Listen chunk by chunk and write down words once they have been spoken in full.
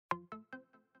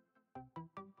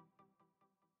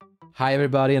Hi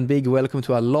everybody and big welcome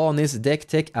to a lonis deck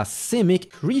tech, a Simic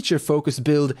creature focused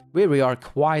build where we are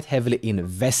quite heavily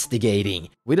investigating.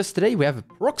 With us today we have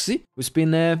Proxy, who's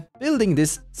been building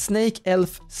this Snake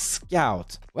Elf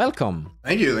Scout. Welcome.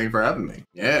 Thank you for having me.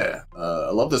 Yeah,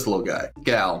 I love this little guy.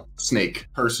 Gal, snake,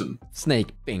 person.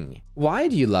 Snake, bing. Why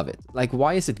do you love it? Like,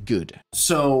 why is it good?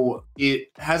 So it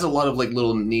has a lot of like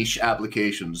little niche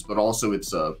applications, but also it's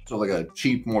sort of like a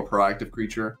cheap, more proactive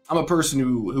creature. I'm a person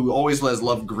who always has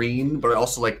loved green, but I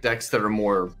also like decks that are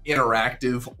more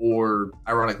interactive or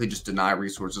ironically just deny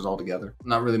resources altogether. I'm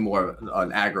not really more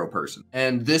an aggro person.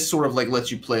 And this sort of like lets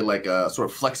you play like a sort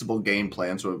of flexible game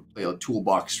plan, sort of play a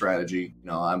toolbox strategy. You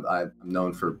know, I'm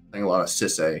known for playing a lot of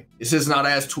cEDH. This is not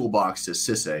as toolbox as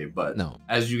cEDH, but no.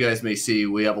 As you guys may see,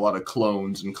 we have a lot of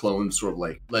clones, and clones sort of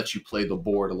like let you play the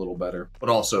board a little better. But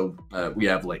also, we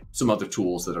have like some other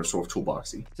tools that are sort of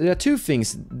toolboxy. So there are two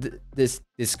things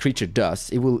this creature does.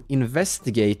 It will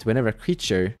investigate whenever a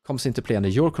creature comes into play under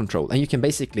your control, and you can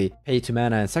basically pay 2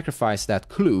 mana and sacrifice that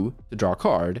clue to draw a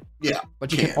card. Yeah,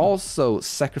 but you can also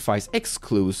sacrifice X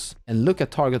clues and look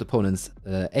at target opponent's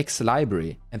X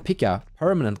library and pick a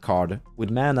permanent card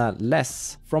with mana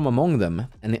less from among them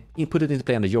and put it into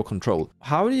play under your control.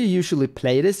 How do you usually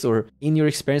play this, or in your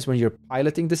experience when you're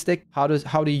piloting this deck, how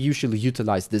do you usually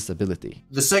utilize this ability?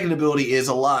 The second ability is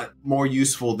a lot more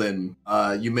useful than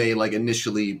you may like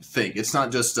initially think. It's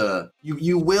not just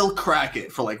you will crack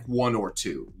it for like 1 or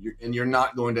 2, and you're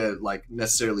not going to like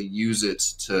necessarily use it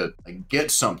to like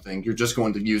get something. You're just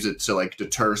going to use it to like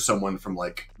deter someone from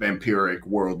like vampiric,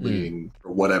 world leading,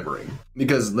 or whatevering,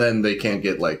 because then they can't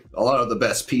get like a lot of the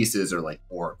best pieces are like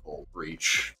Oracle,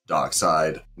 Breach,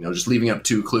 Dockside. You know, just leaving up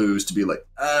 2 clues to be like,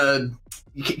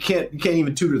 you can't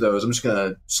even tutor those. I'm just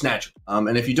gonna snatch them.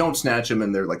 And if you don't snatch them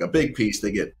and they're like a big piece,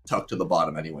 they get tucked to the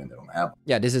bottom anyway, and they don't have them.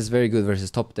 Yeah, this is very good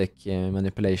versus top deck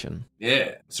manipulation.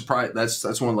 Yeah, surprise.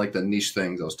 That's one of like the niche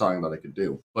things I was talking about I could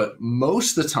do. But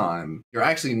most of the time, you're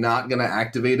actually not gonna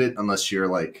activate it unless you're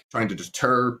like trying to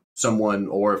deter someone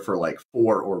or for like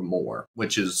 4 or more,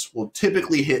 which will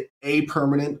typically hit a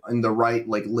permanent in the right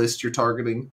like list you're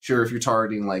targeting. Sure, if you're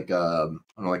targeting like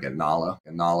I don't know, like a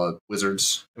Nala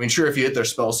wizards. I mean, sure, if you hit their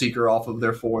spell seeker off of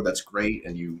their 4, that's great,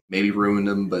 and you maybe ruin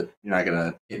them, but you're not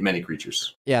gonna hit many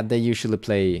creatures. Yeah, they usually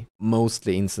play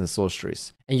mostly instant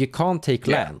sorceries, and you can't take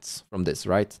lands from this,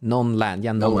 right? Non-land,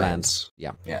 yeah, no lands.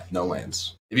 Yeah, no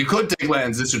lands. If you could take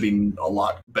lands, this would be a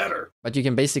lot better. But you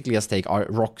can basically just take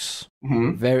rocks.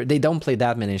 They don't play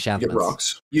that many enchantments. Get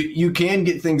rocks. You can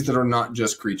get things that are not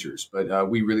just creatures, but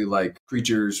we really like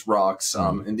creatures, rocks,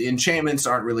 and the enchantments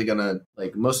aren't really gonna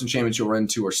like most enchantments you'll run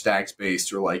into are stacks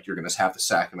based, or like you're gonna have to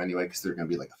sack them anyway because they're gonna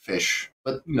be like a fish.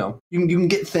 But you know, you can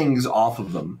get things off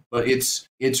of them. But it's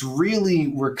really,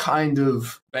 we're kind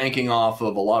of banking off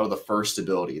of a lot of the first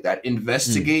ability. That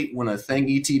investigate when a thing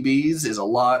ETBs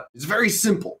is very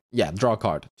simple. Yeah, draw a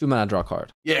card. 2 mana, draw a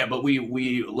card. Yeah, but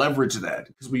we leverage that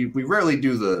because we rarely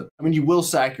do I mean, you will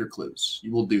sack your clues.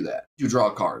 You will do that. You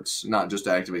draw cards, not just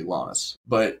activate lonis.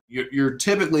 But you're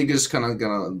typically just kind of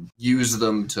gonna use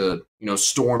them to, you know,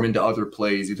 storm into other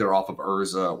plays, either off of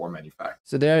Urza or Manufacture.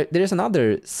 So there's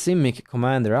another Simic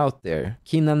commander out there,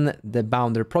 Kinnan the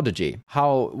Bounder Prodigy.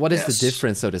 What is the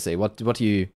difference, so to say?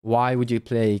 Why would you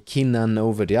play Kinnan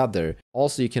over the other?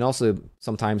 Also, you can also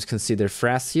sometimes consider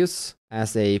Thrasius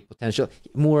as a potential,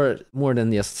 more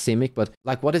than just Simic, but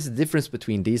like, what is the difference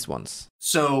between these ones?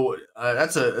 So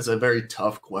that's a very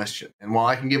tough question. And while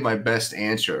I can give my best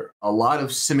answer, a lot of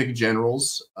Simic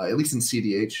generals, at least in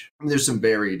cEDH, I mean, there's some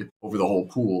varied over the whole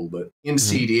pool, but in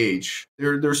cEDH,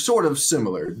 they're sort of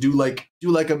similar. Do like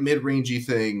a mid-rangey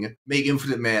thing, make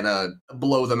infinite mana,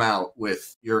 blow them out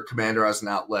with your commander as an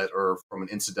outlet or from an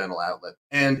incidental outlet.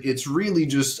 And it's really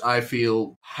just, I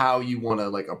feel, how you want to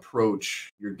like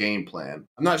approach your game plan.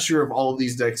 I'm not sure if all of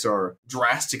these decks are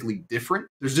drastically different.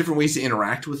 There's different ways to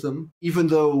interact with them. Even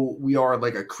though we are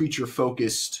like a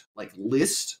creature-focused like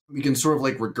list, we can sort of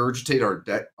like regurgitate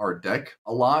our deck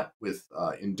a lot with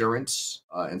endurance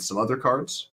and some other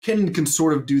cards. Ken can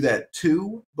sort of do that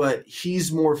too, but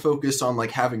he's more focused on like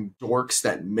having dorks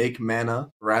that make mana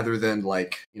rather than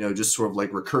like, you know, just sort of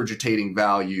like regurgitating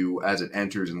value as it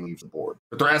enters and leaves the board.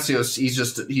 But Thrasius,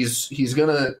 he's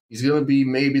gonna be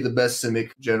maybe the best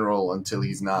Simic general until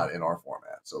he's not in our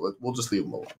format. So we'll just leave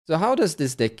him alone. So how does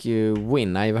this deck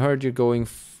win? I've heard you're going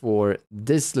for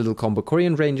this little combo,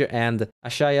 Korean Ranger and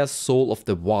Ashaya, Soul of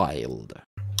the Wild.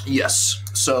 Yes.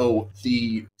 So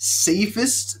the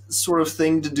safest sort of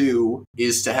thing to do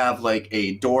is to have like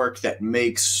a dork that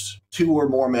makes 2 or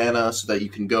more mana so that you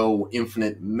can go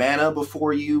infinite mana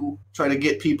before you try to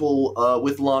get people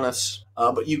with lonis.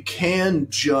 but you can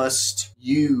just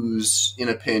use, in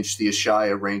a pinch, the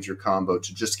Ashaya Ranger combo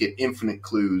to just get infinite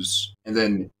clues and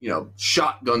then,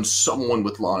 shotgun someone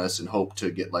with Lonis and hope to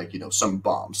get, some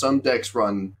bomb. Some decks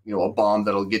run, a bomb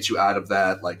that'll get you out of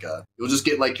that, you'll just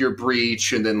get, your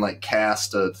Breach and then,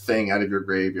 cast a thing out of your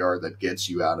graveyard that gets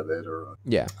you out of it or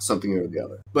something or the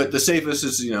other. But the safest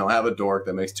is, have a dork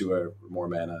that makes 2 or more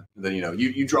mana. And then,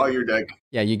 you draw your deck.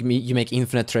 Yeah, you make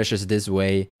infinite treasures this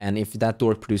way, and if that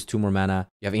dork produces 2 more mana,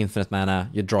 you have infinite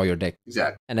mana, you draw your deck.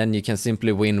 Exactly. And then you can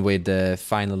simply win with the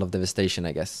Final of Devastation,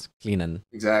 I guess. Clean and...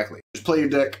 Exactly. Just play your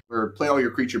deck, or play all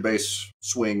your creature base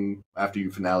swing after you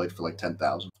finale for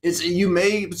 10,000.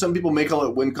 Some people may call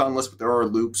it win conless, but there are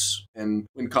loops, and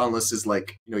win conless is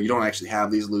you don't actually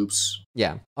have these loops.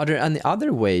 Yeah. Are there any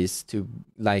other ways to,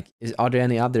 are there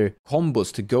any other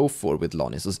combos to go for with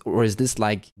Lonis? Or is this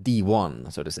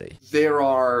D1, so to say? There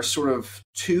are sort of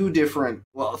 2 different,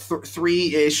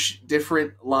 3-ish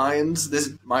different lines.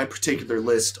 My particular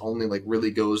list only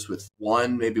really goes with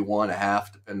 1, maybe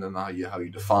 1.5, depending on how you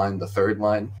define the 3rd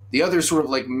line. The other sort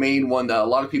of main one that a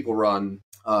lot of people run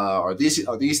are these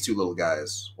 2 little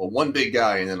guys. Well, one big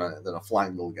guy and then a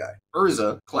flying little guy.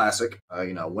 Urza, classic.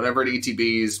 Whenever it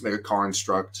ETBs, make a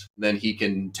construct, then he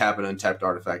can tap an untapped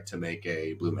artifact to make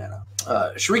a blue mana.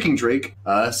 Shrieking Drake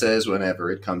says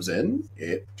whenever it comes in,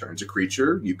 it turns a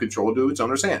creature you control to its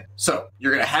owner's hand. So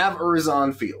you're gonna have Urza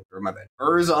on field. Or my bad.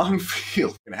 Urza on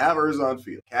field. You're gonna have Urza on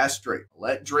field. Cast Drake.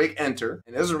 Let Drake enter.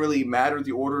 And it doesn't really matter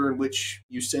the order in which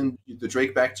you send the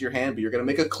Drake back to your hand, but you're gonna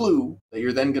make a clue that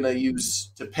you're then gonna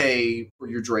use to pay for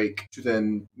your Drake to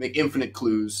then make infinite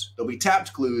clues. They'll be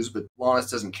tapped clues, but Lonis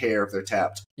doesn't care if they're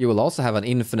tapped. You will also have an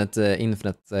infinite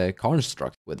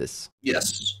construct with this.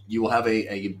 Yes, you will have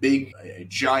a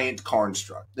giant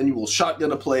construct. Then you will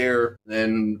shotgun a player,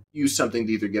 then use something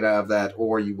to either get out of that,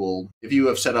 or you will, if you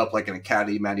have set up an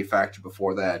Academy Manufacturer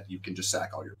before that, you can just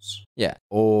sack all yours. Yeah.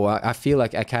 Oh, I feel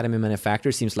like Academy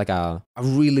Manufacturer seems like a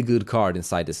really good card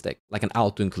inside this deck. Like an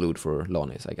auto-include for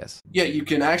Lonis, I guess. Yeah, you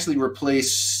can actually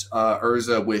replace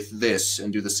Urza with this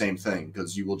and do the same thing,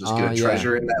 because you will just get a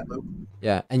treasure in that loop.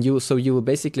 Yeah, and you will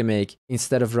basically make,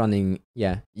 instead of running,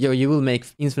 you will make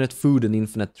infinite food and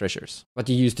infinite treasures. But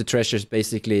you use the treasures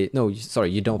basically,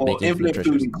 you don't make infinite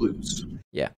treasures. Food includes.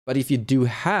 Yeah, but if you do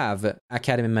have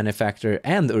Academy Manufacturer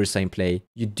and Ursa in play,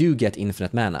 you do get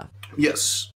infinite mana.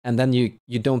 Yes. And then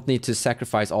you don't need to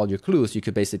sacrifice all your clues, you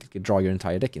could basically draw your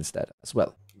entire deck instead as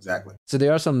well. Exactly. So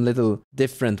there are some little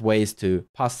different ways to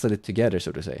puzzle it together,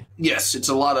 so to say. Yes, it's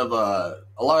a lot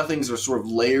of things are sort of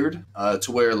layered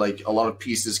to where a lot of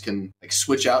pieces can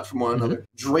switch out from one another.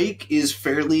 Drake is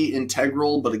fairly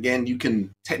integral, but again, you can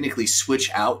technically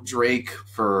switch out Drake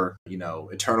for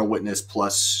Eternal Witness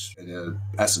plus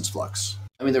Essence Flux.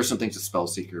 I mean, there's some things with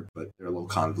Spellseeker, but they're a little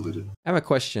convoluted. I have a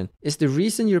question. Is the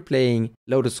reason you're playing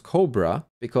Lotus Cobra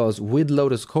because with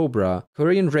Lotus Cobra,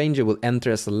 Korean Ranger will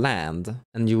enter as a land,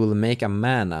 and you will make a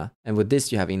mana, and with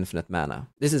this you have infinite mana.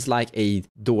 This is like a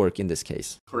dork in this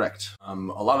case. Correct. A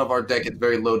lot of our deck is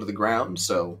very low to the ground,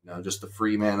 so just the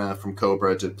free mana from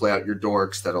Cobra to play out your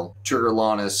dorks that'll trigger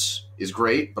Lonis is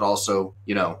great, but also,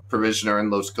 Provisioner and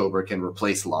Lotus Cobra can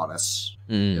replace Lonis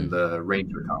in the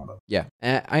Ranger combo. Yeah.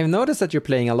 I've noticed that you're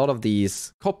playing a lot of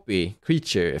these copy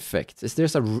creature effects. Is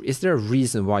there a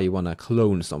reason why you want to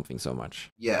clone something so much?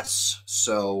 Yes.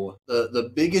 So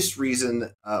the biggest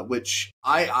reason, which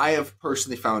I have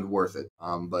personally found worth it,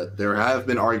 but there have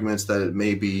been arguments that it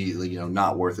may be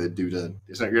not worth it due to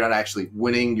you're not actually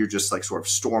winning, you're just sort of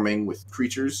storming with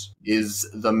creatures, is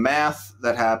the math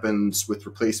that happens with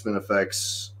replacement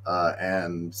effects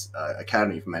and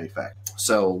Academy Manufacturer.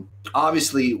 So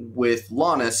obviously with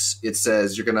Lonis, it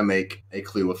says you're going to make a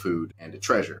clue, a food, and a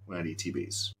treasure when it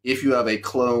ETBs. If you have a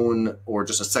clone or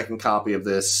just a second copy of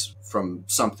this from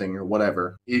something or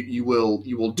whatever, you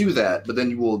will do that, but then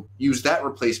you will use that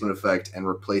replacement effect and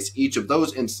replace each of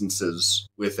those instances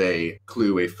with a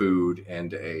clue, a food,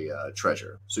 and a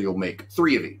treasure. So you'll make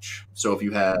 3 of each. So if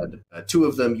you had 2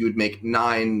 of them, you would make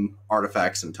 9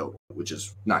 artifacts in total, which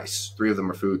is nice. 3 of them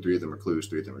are food, 3 of them are clues,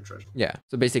 3 of them are treasure. Yeah,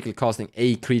 so basically casting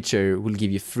a creature will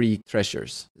give you 3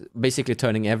 treasures. Basically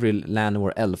turning every land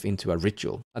or elf into a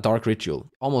ritual, a dark ritual,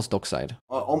 almost dockside.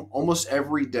 Almost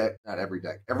every deck, not every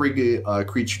deck, every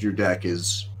creature in your deck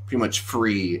is pretty much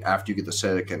free after you get the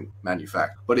Cedek and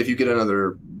Manufacture. But if you get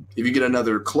another if you get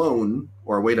another clone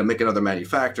or a way to make another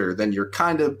manufactor, then you're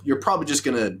probably just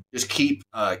gonna just keep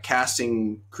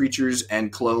casting creatures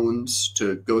and clones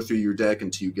to go through your deck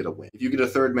until you get a win. If you get a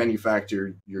third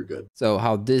manufactor, you're good. So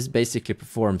how this basically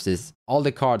performs is all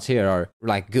the cards here are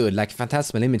like good, like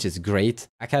Phantasmal Image is great.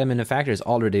 Academy Manufacturer is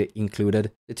already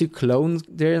included. The two clones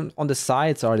there on the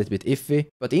sides are a little bit iffy,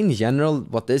 but in general,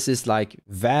 what this is like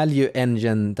value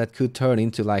engine that could turn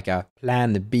into like a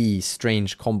Plan B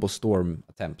strange combo storm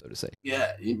attempt, so to say.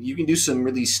 Yeah, you can do some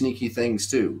really sneaky things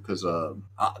too. Because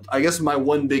I guess my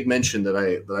one big mention that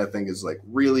I think is like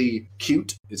really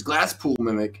cute is Glasspool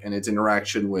Mimic and its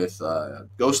interaction with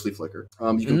Ghostly Flicker.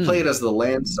 You can play it as the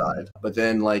land side, but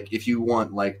then like if you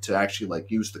want like to actually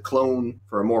like use the clone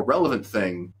for a more relevant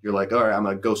thing, you're like, all right, I'm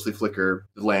a Ghostly Flicker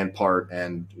the land part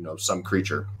and some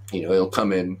creature. It'll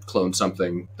come in, clone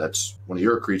something that's one of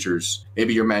your creatures,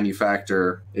 maybe your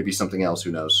manufactor, maybe something else,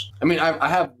 who knows. I mean, I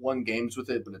have won games with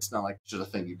it, but it's not like just a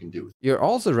thing you can do. You're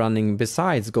also running,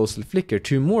 besides Ghostly Flicker,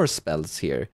 2 more spells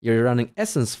here. You're running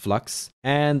Essence Flux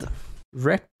and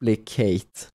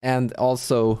Replicate, and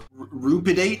also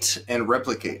Rupidate and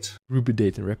Replicate.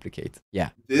 Rupidate and Replicate. Yeah.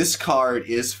 This card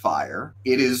is fire.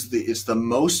 It's the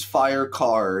most fire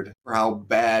card for how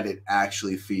bad it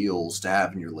actually feels to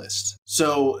have in your list.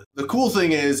 So the cool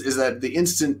thing is that the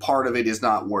instant part of it is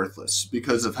not worthless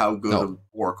because of how good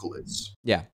Oracle is.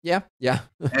 Yeah.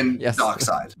 And yes.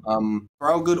 Dockside. For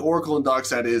how good Oracle and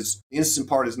Dockside is, the instant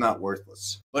part is not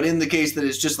worthless. But in the case that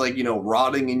it's just like,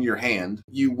 rotting in your hand,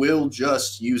 you will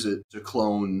just use it to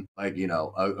clone, like,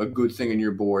 a good thing on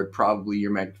your board, probably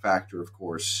your manufacturer, of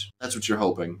course. That's what you're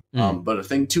hoping. But a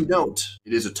thing to note,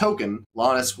 it is a token.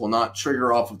 Lonis will not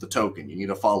trigger off of the token. You need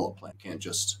a follow-up plan. You can't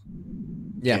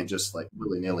just like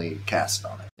willy-nilly cast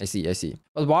on it. I see.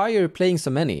 But why are you playing so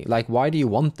many? Like, why do you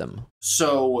want them?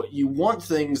 So you want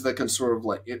things that can sort of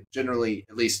like it generally,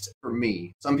 at least for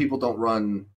me, some people don't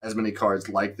run as many cards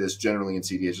like this generally in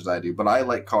cEDH as I do, but I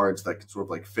like cards that can sort of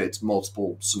like fit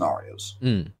multiple scenarios.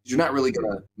 You're not really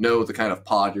going to know the kind of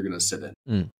pod you're going to sit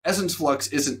in. Essence Flux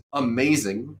isn't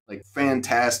amazing, like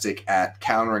fantastic at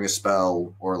countering a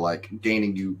spell or like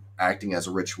gaining you acting as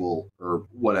a ritual or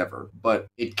whatever, but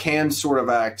it can sort of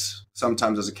act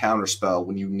sometimes as a counter spell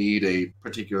when you need a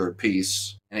particular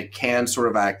piece, and it can sort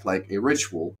of act like a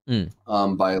ritual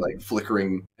by like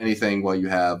flickering anything while you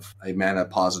have a mana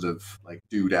positive like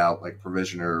dude out, like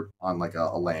Provisioner on like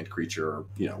a land creature or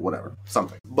whatever,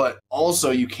 something. But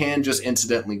also you can just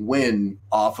incidentally win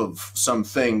off of some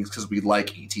things because we like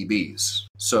ETBs.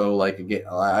 So like again,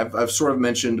 I've sort of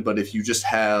mentioned, but if you just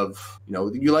have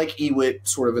you like Ewit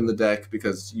sort of in the deck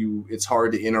because it's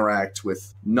hard to interact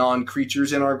with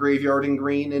non-creatures in our graveyard in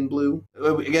green and blue.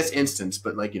 I guess instants,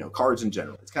 but like cards in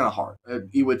general, it's kind of hard.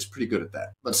 Ewit's pretty good at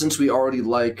that. But since we already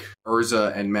like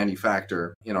Urza and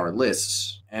Manufactor in our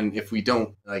lists, and if we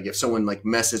don't, like if someone like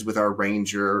messes with our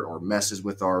Ranger or messes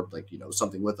with our like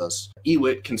something with us,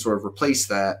 Ewit can sort of replace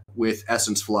that with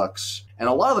Essence Flux. And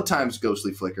a lot of the times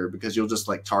Ghostly Flicker, because you'll just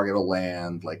like target a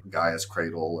land like Gaia's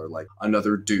Cradle or like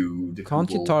another dude. Can't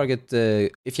you target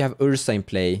if you have Ursa in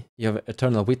play, you have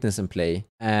Eternal Witness in play,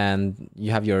 and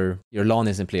you have your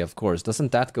lonis in play, of course.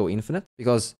 Doesn't that go infinite?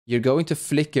 Because you're going to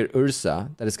flicker Ursa,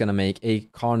 that is going to make a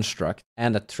construct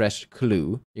and a trash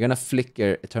clue. You're going to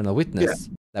flicker Eternal Witness.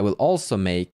 Yeah. That will also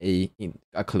make a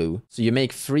clue. So you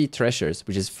make 3 treasures,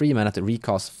 which is 3 mana to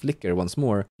recast Flicker once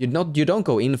more. You don't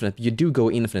go infinite, but you do go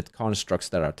infinite constructs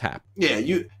that are tapped. Yeah,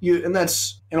 you and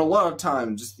that's, and a lot of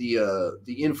times the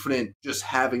infinite, just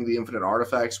having the infinite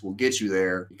artifacts will get you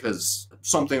there because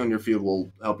something on your field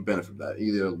will help you benefit from that.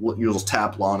 Either you'll just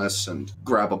tap Lonis and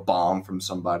grab a bomb from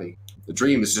somebody. The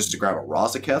dream is just to grab a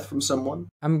Rozaketh from someone.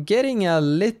 I'm getting a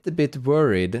little bit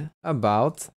worried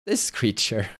about this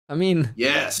creature. I mean...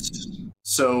 Yes.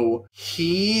 So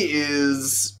he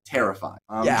is terrifying.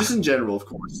 Just in general, of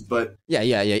course, but...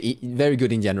 Yeah. Very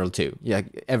good in general, too. Yeah,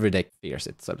 every deck fears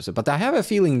it, so to say. But I have a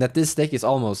feeling that this deck is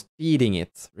almost feeding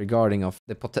it regarding of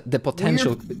the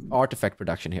potential artifact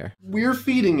production here. We're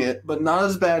feeding it, but not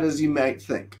as bad as you might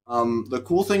think. The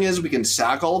cool thing is we can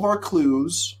sack all of our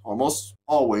clues, almost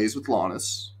always with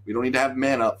Lonis. We don't need to have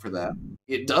mana up for that.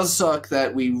 It does suck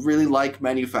that we really like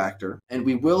Manufactor, and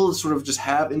we will sort of just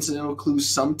have incidental clues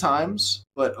sometimes.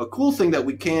 But a cool thing that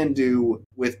we can do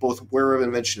with both Wearer of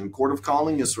Invention and Court of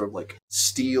Calling is sort of like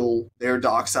steal their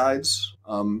Docksides,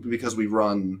 because we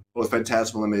run both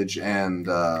Phantasmal Image and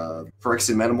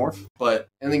Phyrexian Metamorph. But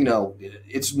And you know,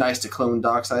 it's nice to clone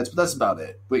Docksides, but that's about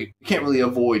it. We can't really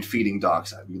avoid feeding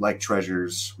Dockside. We like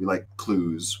treasures, we like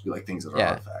clues, we like things that are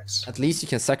artifacts. At least you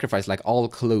can sacrifice like all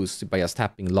clues by just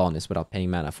tapping lonis without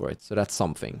paying mana for it. So that's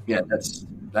something. Yeah, that's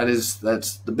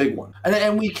the big one.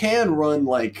 And we can run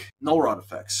like null rod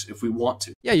effects if we want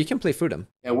to. Yeah, you can play through them.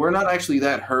 And we're not actually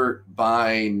that hurt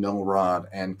by Null Rod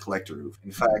and Collector Roof.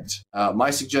 In fact, my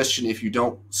suggestion, if you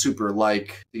don't super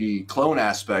like the clone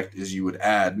aspect, is you would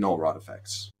add Null Rod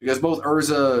effects. Because both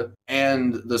Urza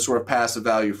and the sort of passive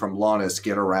value from Lonis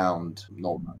get around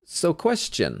Null Rod. So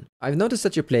question, I've noticed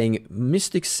that you're playing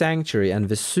Mystic Sanctuary and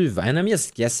Vesuva, and I'm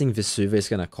just guessing Vesuva is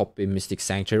going to copy Mystic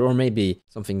Sanctuary, or maybe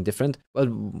something different.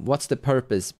 But what's the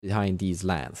purpose behind these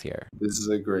lands here? This is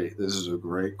a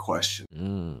great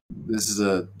question.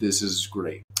 This is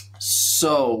great.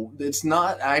 So it's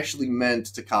not actually meant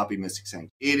to copy Mystic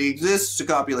Sanctuary. It exists to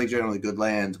copy like generally good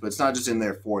lands, but it's not just in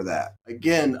there for that.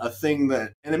 Again, a thing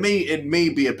that, and it may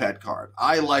be a pet card.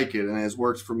 I like it and it has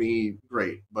worked for me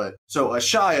great. But so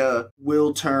Ashaya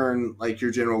will turn like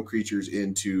your general creatures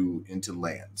into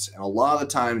lands, and a lot of the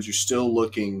times you're still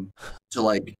looking to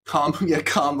like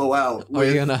combo out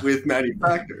with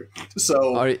Manufactor.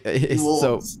 So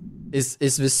is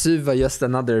Vesuva just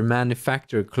another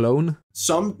Manufacturer clone?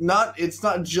 It's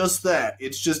not just that.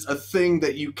 It's just a thing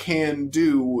that you can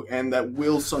do and that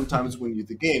will sometimes win you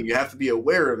the game. You have to be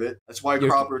aware of it. That's why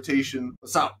crop rotation.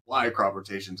 It's not why crop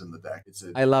rotation's in the deck. It's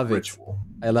a ritual.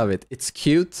 I love it. It's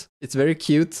cute. It's very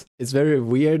cute. It's very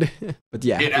weird. But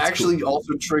yeah. It actually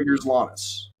also triggers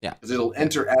Lonis. Yeah. Because it'll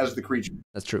enter as the creature.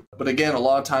 That's true. But again, a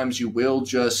lot of times you will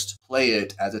just play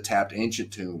it as a tapped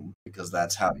Ancient Tomb because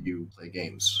that's how you play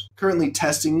games. Currently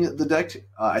testing the deck.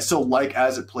 I still like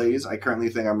as it plays. I currently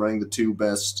think I'm running the 2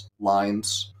 best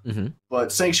lines. Mm-hmm.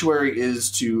 But Sanctuary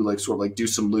is to like sort of like do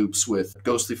some loops with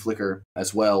Ghostly Flicker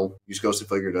as well. Use Ghostly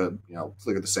Flicker to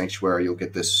flicker the Sanctuary. You'll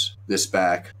get this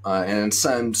back, and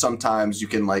sometimes you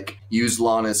can like use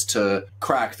Lonis to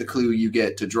crack the clue you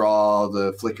get to draw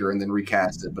the flicker and then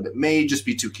recast it. But it may just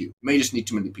be too cute. It may just need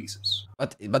too many pieces.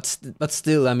 But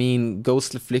still, I mean,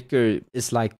 Ghostly Flicker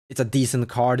is like, it's a decent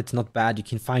card. It's not bad. You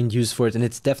can find use for it, and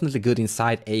it's definitely good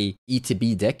inside a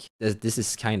ETB deck. This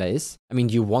is kinda is. I mean,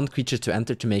 you want creatures to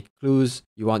enter to make clues.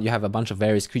 You have a bunch of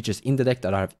various creatures in the deck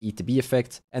that have ETB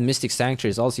effects, and Mystic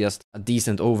Sanctuary is also just a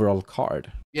decent overall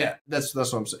card. Yeah, that's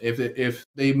what I'm saying. If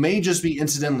they may just be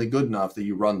incidentally good enough that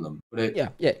you run them, but yeah,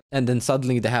 and then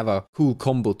suddenly they have a cool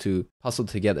combo to puzzle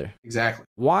together. Exactly.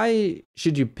 Why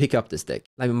should you pick up this deck?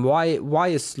 I mean, why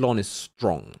is Lonis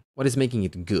strong? What is making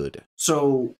it good?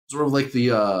 So sort of like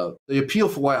the appeal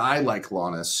for why I like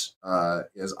Lonis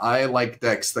is I like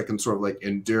decks that can sort of like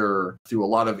endure through a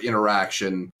lot of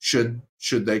interaction should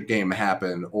that game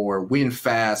happen, or win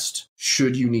fast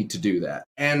should you need to do that.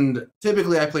 And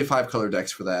typically I play 5-color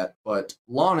decks for that, but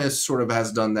Lonis sort of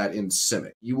has done that in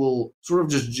Simic. You will sort of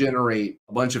just generate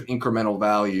a bunch of incremental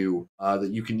value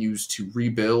that you can use to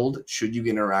rebuild should you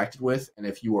get interacted with. And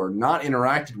if you are not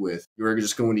interacted with, you're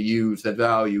just going to use that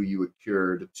value you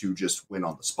acquired to just win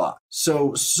on the spot.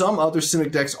 So some other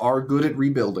Simic decks are good at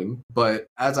rebuilding, but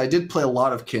as I did play a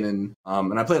lot of Kinnan,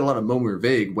 and I played a lot of Momir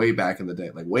Vig way back in the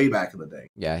day.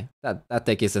 Yeah, that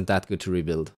deck isn't that good to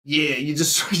rebuild. Yeah, you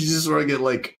just sort of get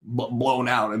like blown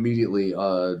out immediately.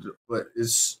 But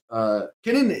it's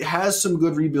Kinnan has some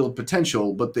good rebuild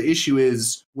potential, but the issue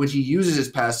is when he uses his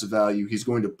passive value, he's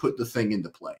going to put the thing into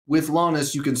play. With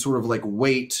Lonis, you can sort of like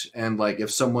wait, and like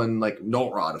if someone like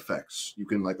Null Rod effects, you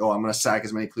can like, oh, I'm gonna sack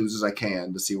as many clues as I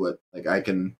can to see what like I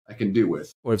can do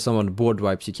with. Or if someone board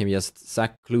wipes, you can just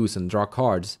sack clues and draw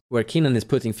cards. Where Kinnan is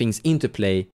putting things into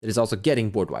play that is also getting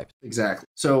board wiped. Exactly.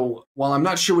 So while I'm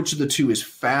not sure which of the two is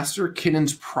faster,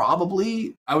 Kinnan's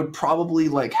I would probably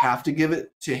like have to give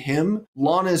it to him.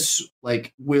 Lonis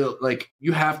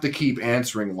you have to keep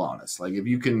answering Lonis. Like if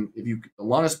the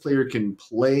Lonis player can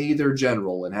play their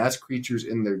general and has creatures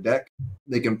in their deck,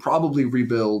 they can probably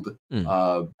rebuild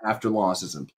after Lonis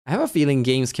is in play. I have a feeling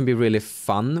games can be really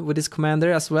fun with this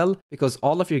commander as well, because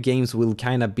all of your games will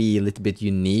kind of be a little bit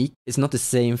unique. It's not the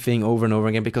same thing over and over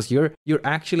again, because you're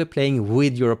actually playing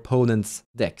with your opponent's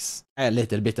decks. A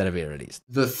little bit at the very least.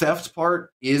 The theft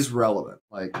part is relevant.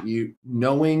 Like you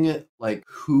knowing like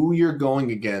who you're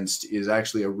going against is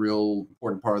actually a real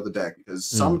important part of the deck, because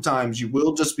sometimes you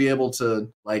will just be able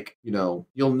to like, you'll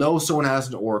know someone has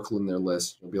an Oracle in their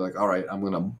list. You'll be like, all right, I'm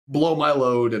I'm going to blow my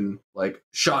load and like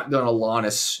shotgun a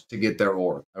lonis to get their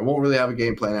oracle. I won't really have a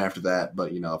game plan after that,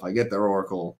 but if I get their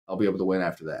oracle, I'll be able to win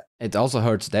after that. It also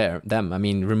hurts them. I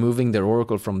mean, removing their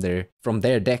oracle from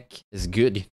their deck is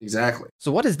good. Exactly.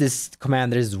 So what is this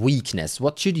commander's weakness?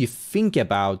 What should you think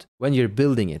about when you're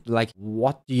building it? Like,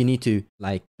 what do you need to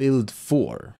like build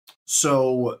for?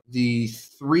 So the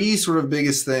three sort of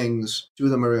biggest things, two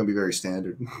of them are going to be very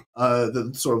standard,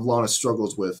 the sort of Lonis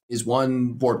struggles with is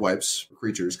one, board wipes for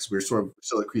creatures, because we're sort of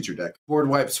still a creature deck. Board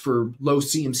wipes for low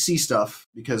CMC stuff,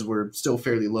 because we're still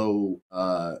fairly low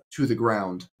to the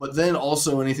ground. But then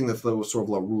also anything that's low, sort of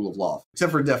low rule of law,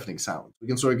 except for deafening sound. We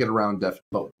can sort of get around deafening.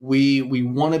 But we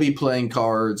want to be playing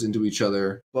cards into each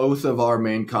other. Both of our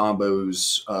main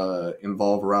combos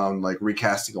involve around like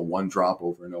recasting a 1-drop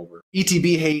over and over.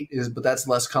 ETB hate but that's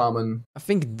less common. I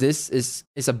think this is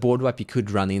a board wipe you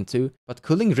could run into, but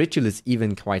Culling Ritual is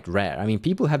even quite rare. I mean,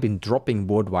 people have been dropping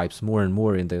board wipes more and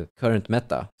more in the current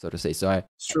meta, so to say. So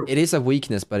it is a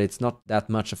weakness, but it's not that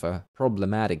much of a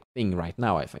problematic thing right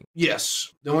now, I think.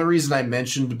 Yes. The only reason I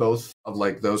mentioned both of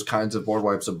like those kinds of board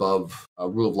wipes above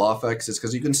rule of law effects is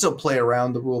because you can still play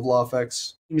around the rule of law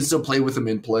effects. You can still play with them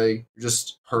in play. You're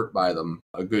just hurt by them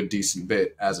a good decent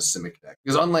bit as a Simic deck.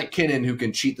 Because unlike Kinnan, who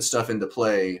can cheat the stuff into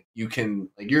play, you can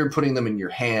you're putting them in your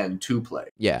hand to play.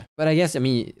 Yeah, but I guess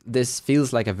this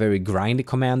feels like a very grindy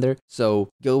commander. So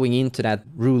going into that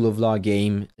rule of law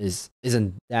game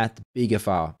isn't that big of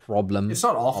a problem. It's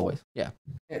not awful. Always. Yeah,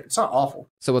 it's not awful.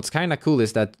 So what's kind of cool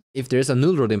is that if there's a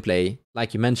null rod in play,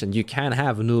 like you mentioned, you can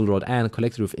have a null rod and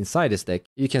collector roof inside this deck.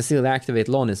 You can still activate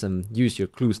Lonis and use your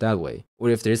clues that way. Or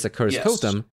if there is a cursed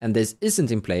totem and this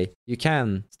isn't in play, you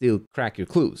can still crack your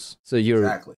clues. So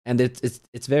and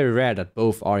it's very rare that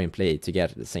both are in play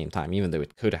together at the same time, even though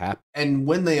it could happen. And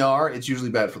when they are, it's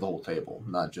usually bad for the whole table,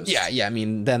 not just yeah. I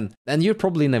mean, then you're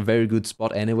probably in a very good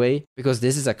spot anyway, because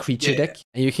this is a creature deck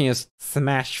and you can just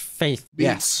smash faith.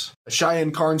 Yes.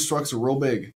 Cheyenne Constructs are real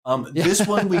big. This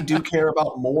one we do care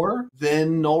about more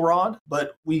than Null Rod,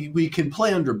 but we can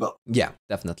play under both. Yeah,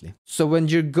 definitely. So when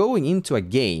you're going into a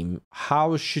game,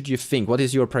 how should you think? What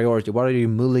is your priority? What are you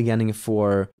mulliganing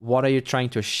for? What are you trying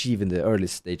to achieve in the early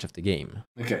stage of the game?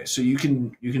 Okay, so you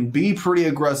can be pretty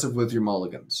aggressive with your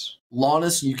mulligans.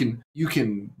 Lonis, you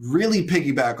can really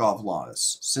piggyback off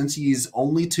Lonis. Since he's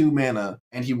only 2 mana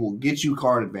and he will get you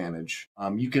card advantage,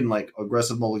 you can like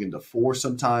aggressive mulligan to 4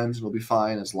 sometimes, it'll be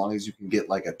fine as long as you can get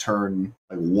like a turn,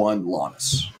 like 1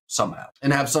 Lonis somehow,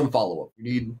 and have some follow-up. You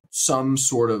need some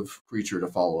sort of creature to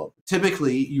follow up.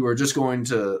 Typically, you are just going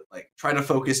to like try to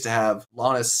focus to have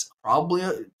Lonis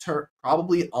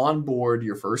probably on board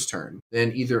your first turn,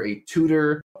 then either a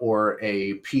tutor or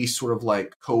a piece sort of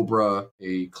like Cobra,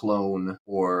 a clone,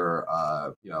 or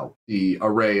the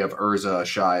array of Urza,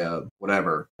 Shia,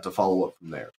 whatever, to follow up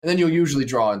from there. And then you'll usually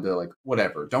draw into like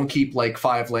whatever. Don't keep like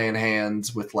 5 land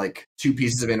hands with like 2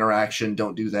 pieces of interaction.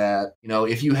 Don't do that.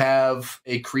 If you have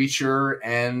a creature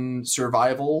and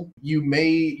survival,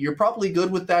 you're probably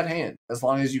good with that hand as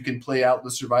long as you can play out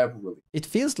the survival relief. It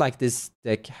feels like this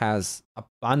deck has a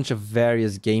bunch of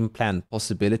various game plan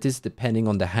possibilities depending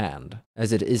on the hand,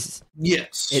 as it is.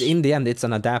 Yes. In the end, it's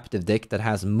an adaptive deck that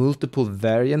has multiple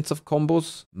variants of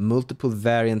combos, multiple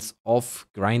variants of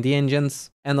grindy engines,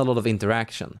 and a lot of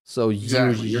interaction. So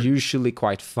you're usually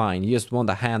quite fine. You just want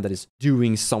a hand that is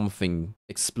doing something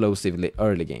explosively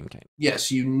early game. Yes,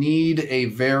 you need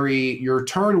your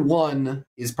turn 1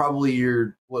 is probably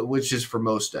which is for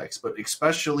most decks, but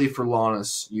especially for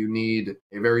Lonis, you need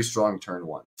a very strong turn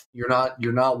 1. You're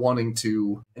not wanting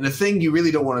to, and the thing you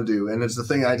really don't want to do, and it's the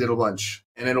thing I did a bunch,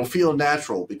 and it'll feel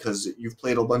natural because you've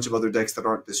played a bunch of other decks that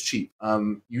aren't this cheap.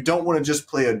 You don't want to just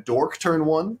play a dork turn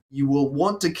 1. You will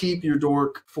want to keep your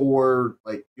dork for,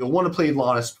 you'll want to play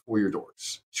Lonis before your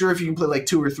dorks. Sure, if you can play like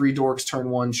 2 or 3 dorks turn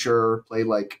 1, sure, play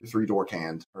like a 3 dork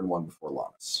hand turn 1 before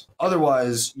Lonis.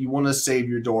 Otherwise, you want to save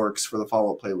your dorks for the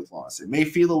follow-up play with Lonis. It may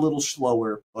feel a little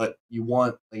slower, but you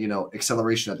want,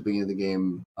 acceleration at the beginning of the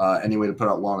game anyway to put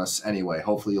out Lonis anyway.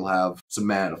 Hopefully you'll have some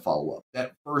mana to follow up.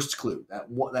 That first clue,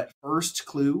 that first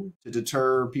clue to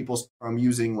deter people from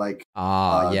using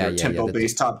their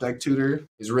tempo-based top deck tutor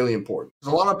is really important.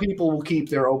 Because a lot of people will keep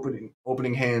their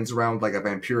opening hands around like a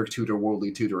Vampiric Tutor,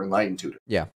 Worldly Tutor, Enlightened Tutor.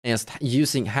 Yeah,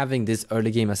 and having this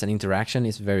early game as an interaction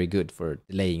is very good for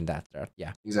delaying that.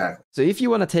 Yeah, exactly. So if you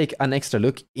want to take an extra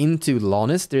look into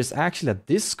Lonis, there's actually a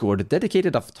Discord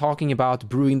dedicated of talking about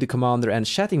brewing the commander and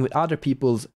chatting with other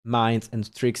people's minds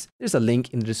and tricks. There's a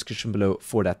link in the description below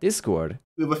for that Discord.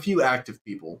 We have a few active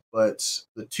people, but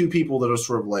the two people that are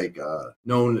sort of like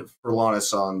known for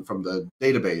lonis from the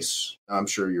database. I'm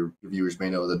sure your viewers may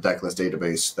know the decklist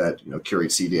database that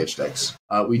curates cEDH decks.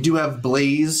 We do have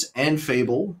Blaze and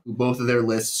Fable, who both of their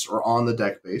lists are on the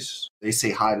deck base. They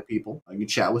say hi to people. I can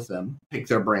chat with them, pick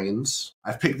their brains.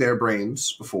 I've picked their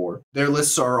brains before. Their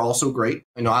lists are also great.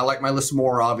 I like my list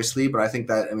more, obviously, but I think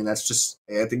that's just,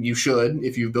 I think you should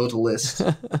if you've built a list,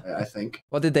 I think.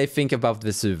 What did they think about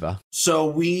Vesuva?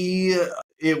 So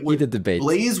Heated debate.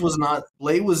 Blaze was not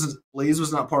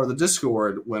part of the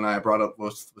Discord when I brought up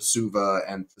both Vesuva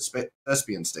and the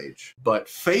Thespian stage. But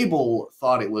Fable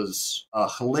thought it was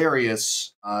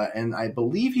hilarious, and I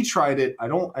believe he tried it. I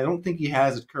don't think he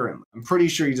has it currently. I'm pretty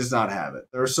sure he does not have it.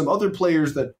 There are some other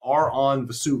players that are on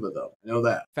Vesuva though. I know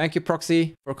that. Thank you,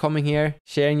 Proxy, for coming here,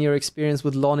 sharing your experience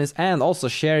with lonis, and also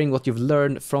sharing what you've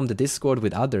learned from the Discord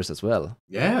with others as well.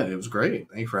 Yeah, it was great.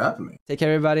 Thank you for having me. Take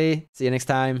care, everybody. See you next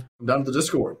time. I'm down to the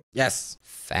Discord. Yes.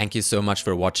 Thank you so much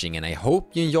for watching, and I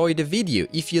hope you enjoyed the video.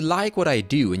 If you like what I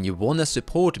do and you wanna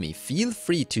support me, feel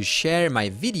free to share my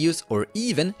videos or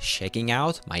even checking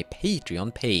out my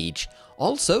Patreon page.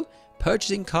 Also,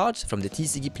 purchasing cards from the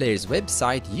TCG Players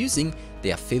website using the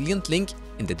affiliate link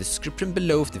in the description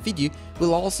below of the video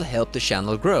will also help the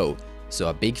channel grow. So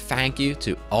a big thank you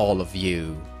to all of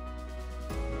you.